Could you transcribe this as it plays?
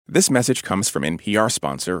This message comes from NPR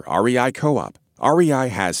sponsor REI Co-op. REI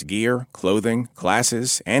has gear, clothing,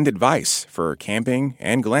 classes, and advice for camping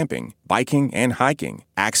and glamping, biking and hiking,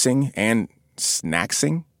 axing and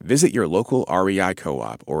snacksing. Visit your local REI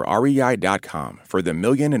Co-op or rei.com for the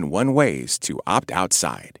 1,000,001 ways to opt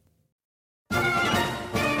outside.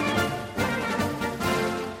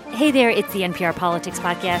 Hey there, it's the NPR Politics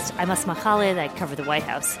Podcast. I'm Asma Khalid. I cover the White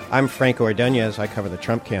House. I'm Franco Ordonez. I cover the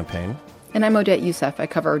Trump campaign. And I'm Odette Yousef. I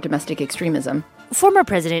cover domestic extremism. Former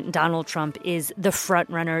President Donald Trump is the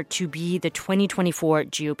frontrunner to be the 2024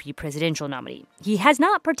 GOP presidential nominee. He has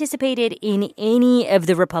not participated in any of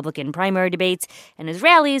the Republican primary debates, and his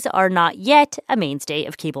rallies are not yet a mainstay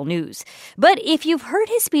of cable news. But if you've heard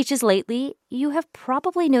his speeches lately, you have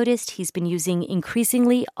probably noticed he's been using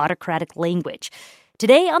increasingly autocratic language.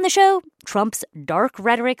 Today on the show, Trump's dark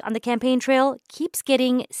rhetoric on the campaign trail keeps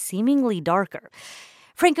getting seemingly darker.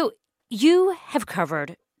 Franco, you have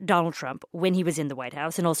covered Donald Trump when he was in the White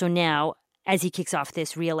House and also now as he kicks off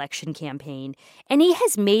this re-election campaign. And he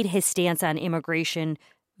has made his stance on immigration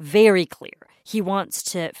very clear. He wants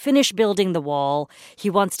to finish building the wall. He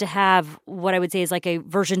wants to have what I would say is like a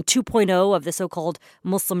version 2.0 of the so-called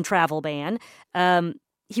Muslim travel ban.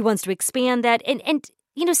 He wants to expand that. And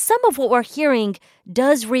you know, some of what we're hearing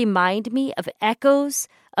does remind me of echoes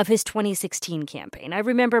of his 2016 campaign. I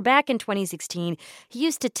remember back in 2016, he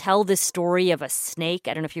used to tell this story of a snake.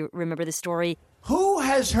 I don't know if you remember the story. Who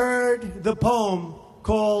has heard the poem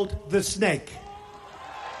called The Snake?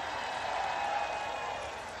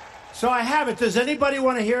 So I have it. Does anybody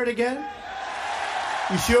want to hear it again?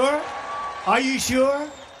 You sure? Are you sure?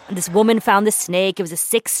 And this woman found the snake. It was a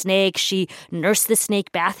sick snake. She nursed the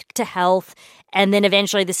snake back to health. And then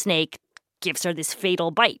eventually the snake gives her this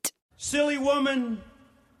fatal bite. Silly woman,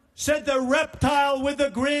 said the reptile with a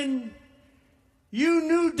grin. You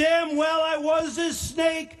knew damn well I was a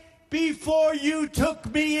snake before you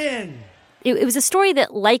took me in. It was a story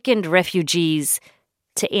that likened refugees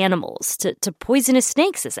to animals, to poisonous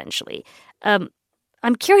snakes, essentially. I'm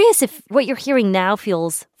curious if what you're hearing now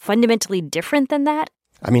feels fundamentally different than that.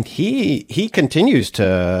 I mean, he continues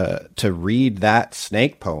to read that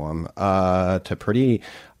snake poem to pretty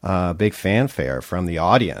big fanfare from the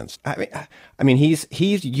audience. I mean, he's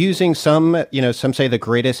using some say the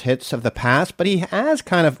greatest hits of the past, but he has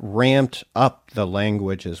kind of ramped up the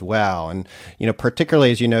language as well. And,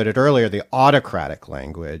 particularly as you noted earlier, the autocratic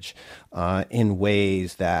language in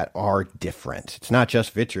ways that are different. It's not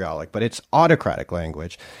just vitriolic, but it's autocratic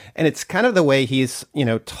language. And it's kind of the way he's,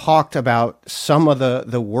 talked about some of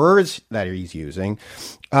the words that he's using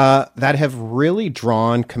that have really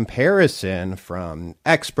drawn comparison from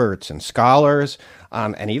experts and scholars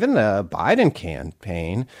and even the Biden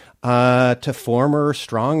campaign to former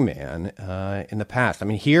strongman in the past. I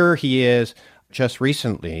mean, here he is just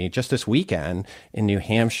this weekend in New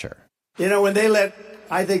Hampshire. When they let,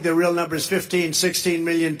 I think the real number is 15, 16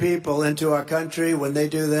 million people into our country, when they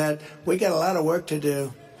do that, we got a lot of work to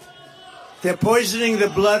do. They're poisoning the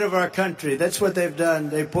blood of our country. That's what they've done.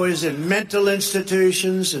 They poison mental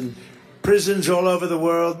institutions and prisons all over the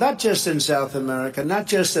world, not just in South America, not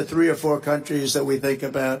just the 3 or 4 countries that we think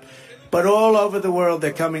about, but all over the world.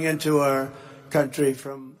 They're coming into our country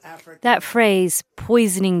from Africa. That phrase,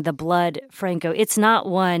 poisoning the blood, Franco, it's not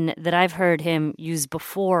one that I've heard him use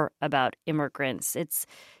before about immigrants. It's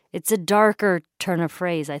a darker turn of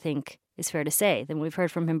phrase, I think is fair to say, than we've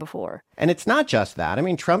heard from him before. And it's not just that. I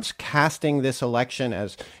mean, Trump's casting this election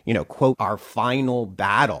as, quote, our final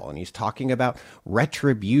battle. And he's talking about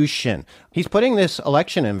retribution. He's putting this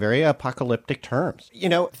election in very apocalyptic terms.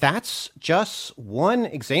 That's just one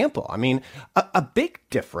example. I mean, a big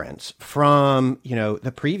difference from,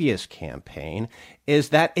 the previous campaign is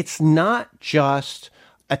that it's not just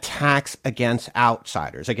attacks against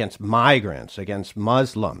outsiders, against migrants, against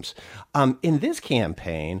Muslims. In this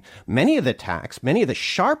campaign, many of the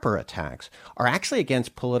sharper attacks are actually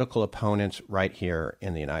against political opponents right here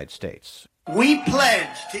in the United States. We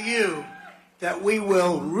pledge to you that we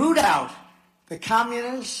will root out the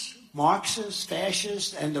communists, Marxists,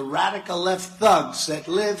 fascists, and the radical left thugs that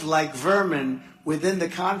live like vermin within the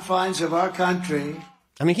confines of our country.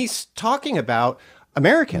 I mean, he's talking about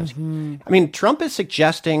Americans. Mm-hmm. I mean, Trump is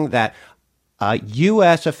suggesting that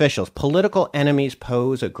U.S. officials, political enemies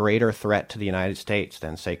pose a greater threat to the United States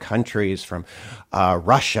than, say, countries from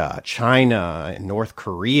Russia, China, and North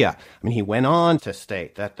Korea. I mean, he went on to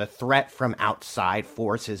state that the threat from outside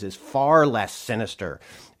forces is far less sinister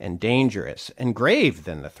and dangerous and grave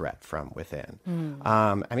than the threat from within.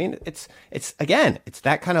 I mean, it's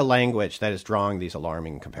that kind of language that is drawing these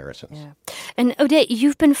alarming comparisons. Yeah. And Odette,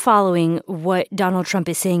 you've been following what Donald Trump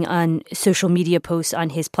is saying on social media posts on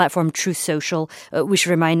his platform, Truth Social. We should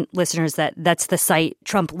remind listeners that that's the site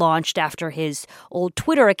Trump launched after his old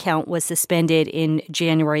Twitter account was suspended in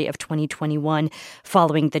January of 2021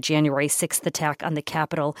 following the January 6th attack on the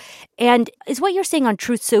Capitol. And is what you're saying on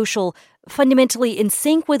Truth Social fundamentally in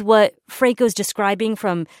sync with what Franco's describing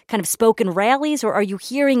from kind of spoken rallies, or are you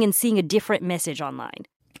hearing and seeing a different message online?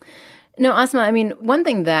 No, Asma, I mean, one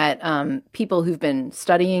thing that people who've been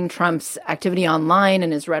studying Trump's activity online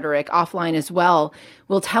and his rhetoric offline as well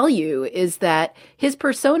will tell you is that his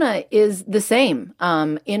persona is the same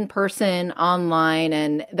in person, online,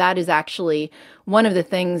 and that is actually one of the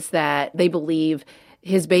things that they believe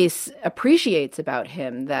his base appreciates about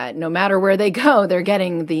him, that no matter where they go, they're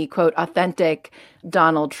getting the, quote, authentic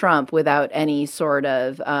Donald Trump without any sort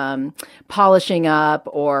of polishing up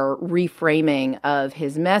or reframing of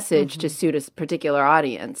his message to suit a particular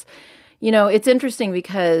audience. You know, it's interesting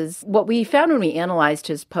because what we found when we analyzed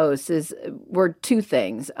his posts were two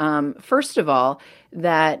things. First of all,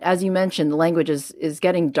 that, as you mentioned, the language is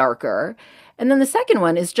getting darker. And then the second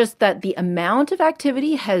one is just that the amount of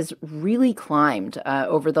activity has really climbed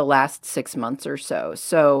over the last 6 months or so.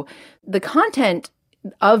 So the content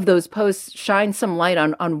of those posts shines some light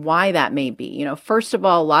on why that may be. You know, first of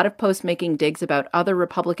all, a lot of posts making digs about other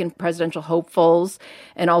Republican presidential hopefuls,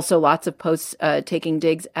 and also lots of posts taking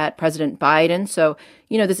digs at President Biden. So,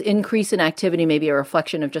 you know, this increase in activity may be a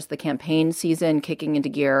reflection of just the campaign season kicking into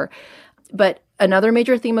gear. But another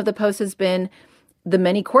major theme of the post has been the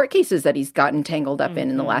many court cases that he's gotten tangled up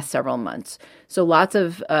in the last several months. So lots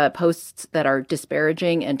of posts that are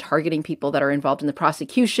disparaging and targeting people that are involved in the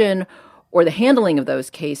prosecution or the handling of those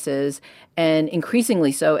cases, and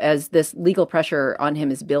increasingly so as this legal pressure on him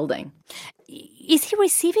is building. Is he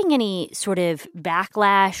receiving any sort of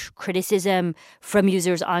backlash, criticism from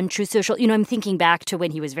users on Truth Social? You know, I'm thinking back to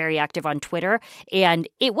when he was very active on Twitter, and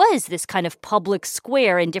it was this kind of public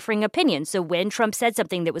square in differing opinions. So when Trump said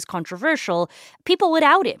something that was controversial, people would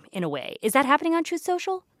out him in a way. Is that happening on Truth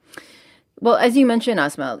Social? Well, as you mentioned,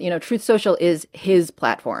 Asma, you know, Truth Social is his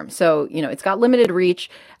platform. So, you know, it's got limited reach.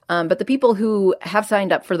 But the people who have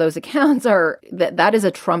signed up for those accounts that is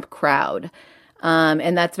a Trump crowd.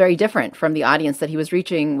 And that's very different from the audience that he was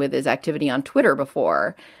reaching with his activity on Twitter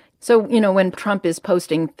before. So, you know, when Trump is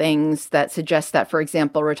posting things that suggest that, for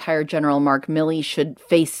example, retired General Mark Milley should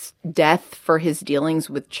face death for his dealings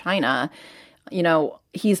with China, you know,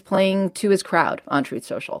 he's playing to his crowd on Truth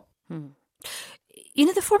Social. You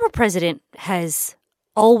know, the former president has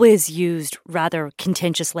always used rather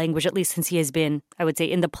contentious language, at least since he has been, I would say,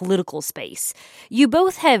 in the political space. You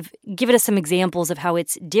both have given us some examples of how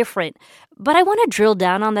it's different, but I want to drill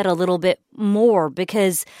down on that a little bit more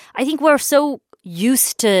because I think we're so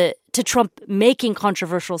used to Trump making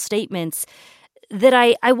controversial statements that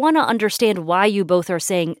I want to understand why you both are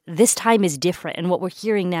saying this time is different and what we're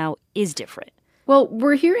hearing now is different. Well,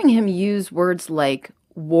 we're hearing him use words like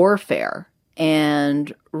warfare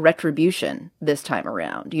and retribution this time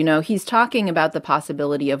around. You know, he's talking about the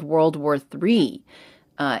possibility of World War III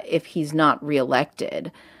if he's not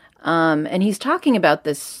reelected. And he's talking about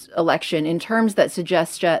this election in terms that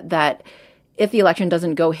suggest that if the election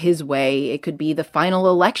doesn't go his way, it could be the final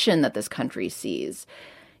election that this country sees.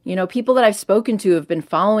 You know, people that I've spoken to have been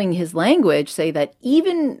following his language say that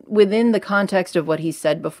even within the context of what he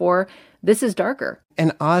said before, this is darker.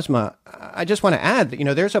 And Asma, I just want to add that, you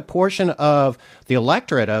know, there's a portion of the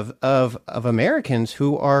electorate of Americans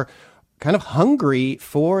who are kind of hungry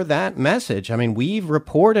for that message. I mean, we've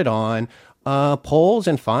reported on polls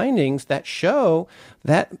and findings that show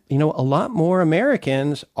that, you know, a lot more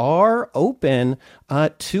Americans are open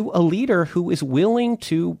to a leader who is willing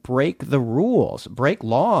to break the rules, break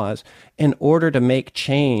laws in order to make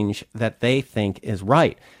change that they think is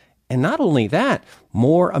right. And not only that,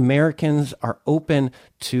 more Americans are open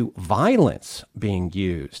to violence being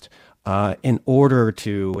used in order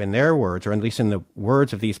to, in their words, or at least in the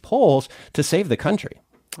words of these polls, to save the country.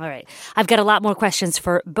 All right. I've got a lot more questions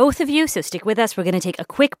for both of you, so stick with us. We're going to take a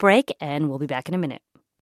quick break, and we'll be back in a minute.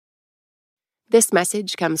 This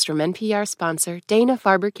message comes from NPR sponsor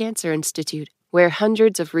Dana-Farber Cancer Institute, where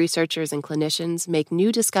hundreds of researchers and clinicians make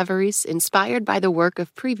new discoveries inspired by the work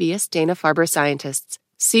of previous Dana-Farber scientists.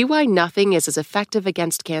 See why nothing is as effective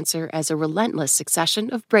against cancer as a relentless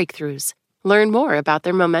succession of breakthroughs. Learn more about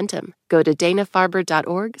their momentum. Go to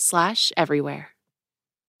danafarber.org/everywhere.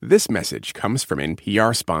 This message comes from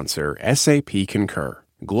NPR sponsor SAP Concur.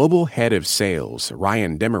 Global Head of Sales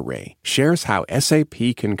Ryan Demaray shares how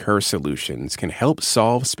SAP Concur solutions can help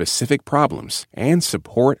solve specific problems and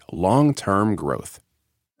support long-term growth.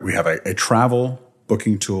 We have a travel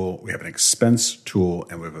booking tool, we have an expense tool,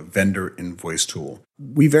 and we have a vendor invoice tool.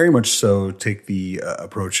 We very much so take the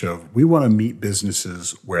approach of we want to meet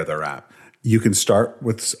businesses where they're at. You can start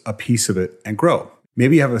with a piece of it and grow.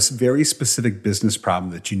 Maybe you have a very specific business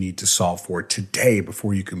problem that you need to solve for today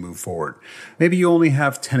before you can move forward. Maybe you only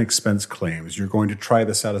have 10 expense claims. You're going to try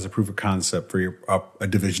this out as a proof of concept for a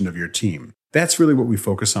division of your team. That's really what we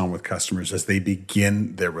focus on with customers as they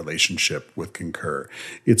begin their relationship with Concur.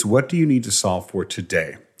 It's what do you need to solve for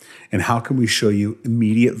today? And how can we show you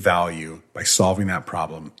immediate value by solving that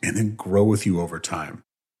problem and then grow with you over time?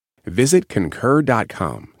 Visit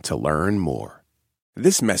concur.com to learn more.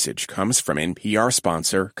 This message comes from NPR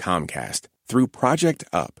sponsor Comcast. Through Project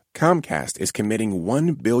Up, Comcast is committing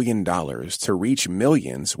 $1 billion to reach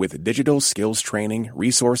millions with digital skills training,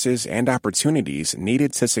 resources, and opportunities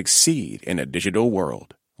needed to succeed in a digital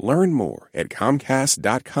world. Learn more at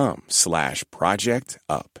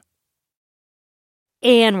comcast.com/projectup.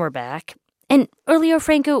 And we're back. And earlier,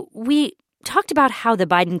 Franco, we talked about how the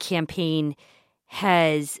Biden campaign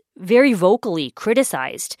has very vocally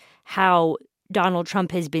criticized how Donald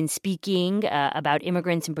Trump has been speaking about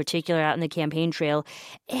immigrants in particular out in the campaign trail.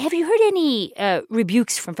 Have you heard any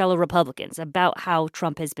rebukes from fellow Republicans about how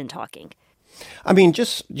Trump has been talking? I mean,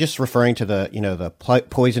 just referring to the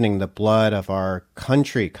poisoning the blood of our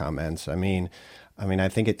country comments. I mean, I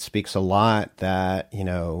think it speaks a lot that,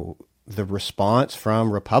 the response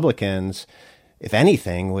from Republicans, if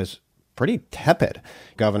anything, was pretty tepid.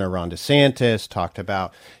 Governor Ron DeSantis talked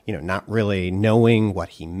about, not really knowing what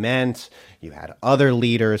he meant. You had other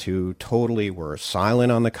leaders who totally were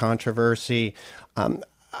silent on the controversy.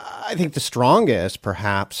 I think the strongest,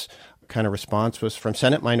 perhaps, kind of response was from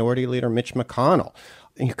Senate Minority Leader Mitch McConnell.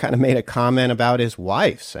 He kind of made a comment about his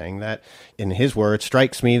wife, saying that, in his words,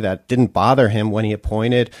 strikes me that didn't bother him when he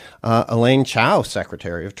appointed Elaine Chao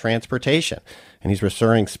Secretary of Transportation. And he's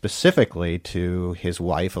referring specifically to his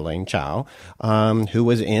wife, Elaine Chao, who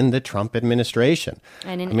was in the Trump administration.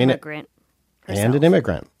 And an immigrant herself. And an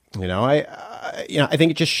immigrant. I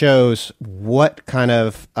think it just shows what kind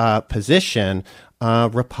of position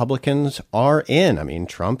Republicans are in. I mean,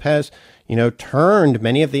 Trump has, turned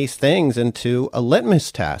many of these things into a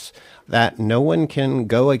litmus test that no one can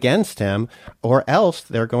go against him, or else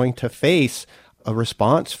they're going to face a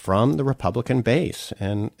response from the Republican base.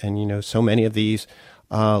 And so many of these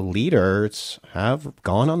leaders have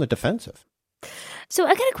gone on the defensive. So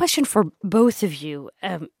I got a question for both of you.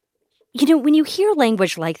 When you hear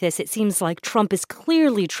language like this, it seems like Trump is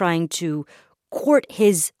clearly trying to court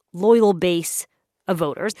his loyal base of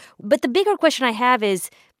voters. But the bigger question I have is,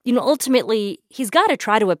 ultimately, he's got to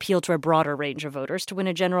try to appeal to a broader range of voters to win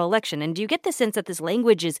a general election. And do you get the sense that this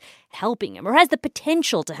language is helping him or has the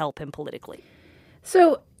potential to help him politically?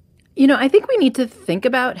 So, I think we need to think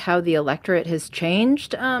about how the electorate has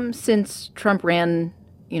changed since Trump ran,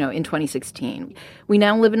 in 2016. We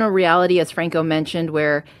now live in a reality, as Franco mentioned,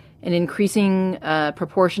 where an increasing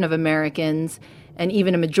proportion of Americans and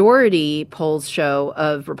even a majority, polls show,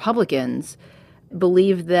 of Republicans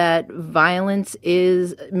believe that violence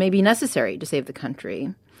is maybe necessary to save the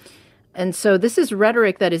country. And so this is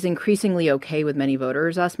rhetoric that is increasingly okay with many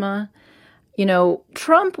voters, Asma.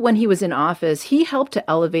 Trump, when he was in office, he helped to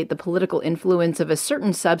elevate the political influence of a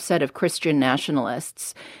certain subset of Christian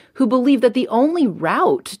nationalists who believe that the only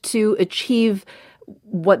route to achieve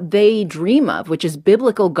what they dream of, which is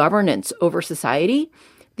biblical governance over society,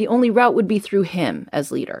 the only route would be through him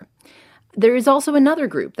as leader. There is also another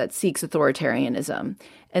group that seeks authoritarianism,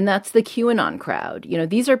 and that's the QAnon crowd.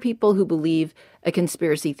 These are people who believe a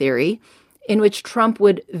conspiracy theory in which Trump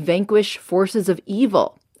would vanquish forces of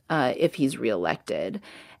evil if he's reelected.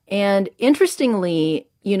 And interestingly,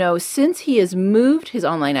 since he has moved his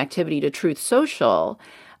online activity to Truth Social,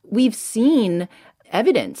 we've seen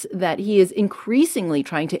evidence that he is increasingly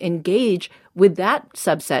trying to engage with that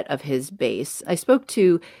subset of his base. I spoke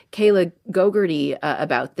to Kayla Gogarty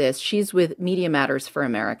about this. She's with Media Matters for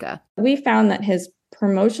America. We found that his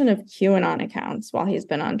promotion of QAnon accounts while he's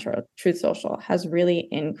been on Truth Social has really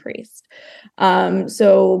increased.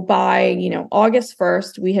 So by, August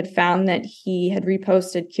 1st, we had found that he had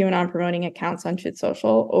reposted QAnon promoting accounts on Truth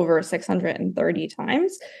Social over 630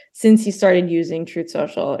 times since he started using Truth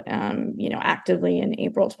Social, actively in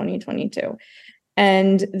April 2022.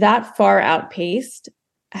 And that far outpaced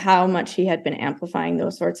how much he had been amplifying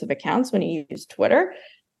those sorts of accounts when he used Twitter.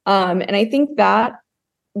 And I think that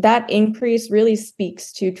increase really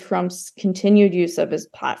speaks to Trump's continued use of his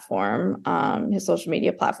platform, his social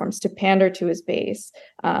media platforms, to pander to his base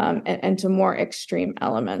and to more extreme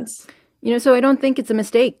elements. So I don't think it's a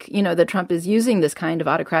mistake, that Trump is using this kind of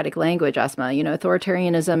autocratic language, Asma.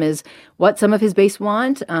 Authoritarianism is what some of his base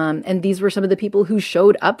want. And these were some of the people who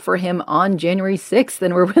showed up for him on January 6th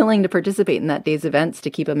and were willing to participate in that day's events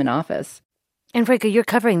to keep him in office. And Franco, you're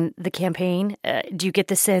covering the campaign. Do you get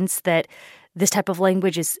the sense that this type of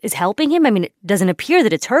language is helping him? I mean, it doesn't appear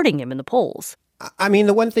that it's hurting him in the polls. I mean,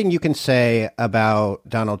 the one thing you can say about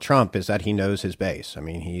Donald Trump is that he knows his base. I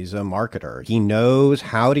mean, he's a marketer. He knows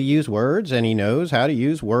how to use words, and he knows how to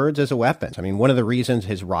use words as a weapon. I mean, one of the reasons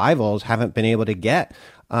his rivals haven't been able to get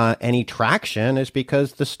any traction is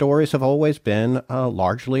because the stories have always been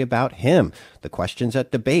largely about him. The questions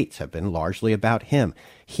at debates have been largely about him.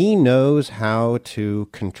 He knows how to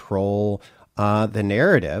control the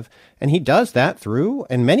narrative, and he does that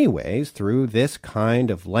in many ways, through this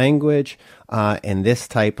kind of language and this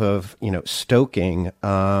type of, stoking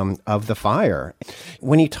of the fire.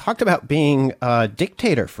 When he talked about being a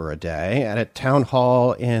dictator for a day at a town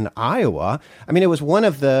hall in Iowa, I mean, it was one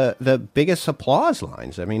of the biggest applause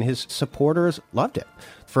lines. I mean, his supporters loved it.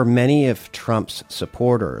 For many of Trump's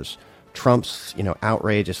supporters, Trump's,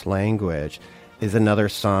 outrageous language is another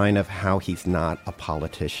sign of how he's not a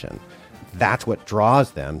politician. That's what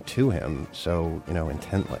draws them to him so,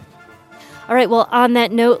 intently. All right, well, on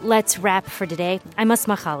that note, let's wrap for today. I'm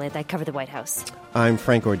Asma Khalid. I cover the White House. I'm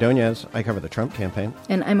Frank Ordonez. I cover the Trump campaign.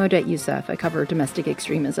 And I'm Odette Yousef. I cover domestic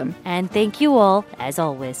extremism. And thank you all, as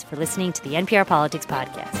always, for listening to the NPR Politics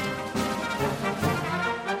Podcast.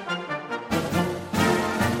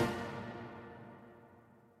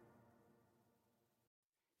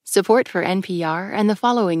 Support for NPR and the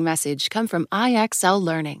following message come from IXL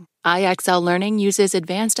Learning. IXL Learning uses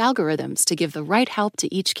advanced algorithms to give the right help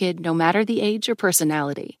to each kid, no matter the age or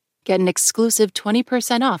personality. Get an exclusive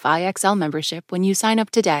 20% off IXL membership when you sign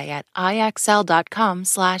up today at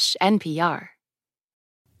IXL.com/NPR.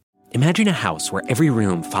 Imagine a house where every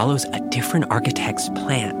room follows a different architect's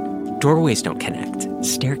plan. Doorways don't connect.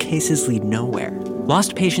 Staircases lead nowhere.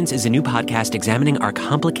 Lost Patients is a new podcast examining our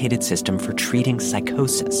complicated system for treating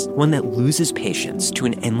psychosis, one that loses patients to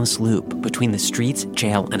an endless loop between the streets,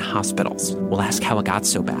 jail, and hospitals. We'll ask how it got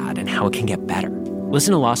so bad and how it can get better.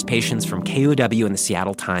 Listen to Lost Patients from KUOW and the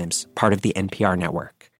Seattle Times, part of the NPR network.